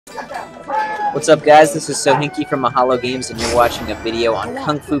What's up guys, this is Sohinky from Mahalo Games and you're watching a video on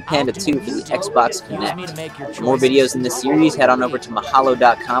Kung Fu Panda 2 for the Xbox Connect. For more videos in this series, head on over to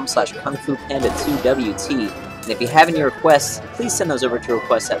mahalo.com/kungfupanda2wt, and if you have any requests, please send those over to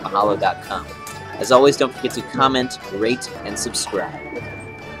requests at mahalo.com. As always, don't forget to comment, rate, and subscribe.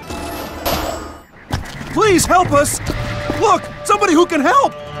 Please help us! Look, somebody who can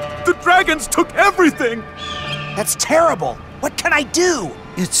help! The dragons took everything! That's terrible! What can I do?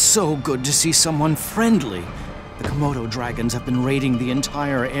 It's so good to see someone friendly. The Komodo dragons have been raiding the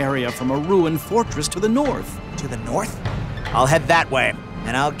entire area from a ruined fortress to the north. To the north? I'll head that way,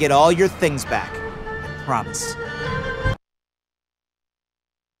 and I'll get all your things back. I promise.